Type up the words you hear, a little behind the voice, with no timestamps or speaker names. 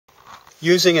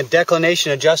Using a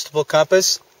declination adjustable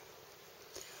compass,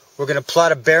 we're going to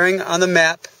plot a bearing on the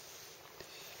map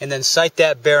and then sight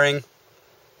that bearing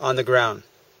on the ground.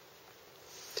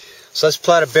 So let's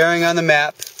plot a bearing on the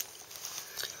map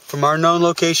from our known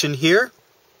location here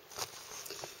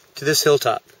to this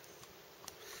hilltop.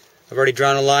 I've already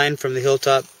drawn a line from the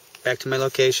hilltop back to my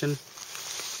location.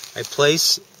 I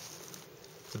place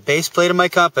the base plate of my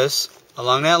compass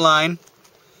along that line,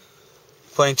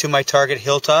 pointing to my target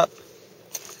hilltop.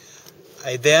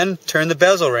 I then turn the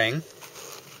bezel ring.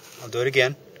 I'll do it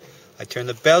again. I turn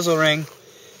the bezel ring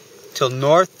till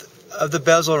north of the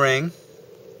bezel ring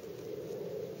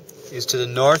is to the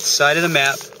north side of the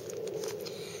map,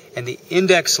 and the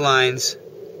index lines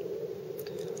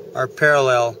are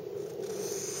parallel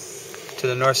to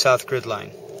the north-south grid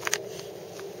line.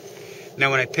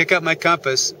 Now when I pick up my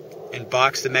compass and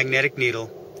box the magnetic needle,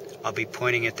 I'll be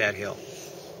pointing at that hill.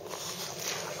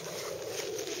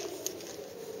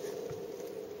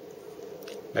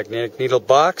 Magnetic needle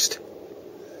boxed,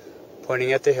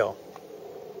 pointing at the hill.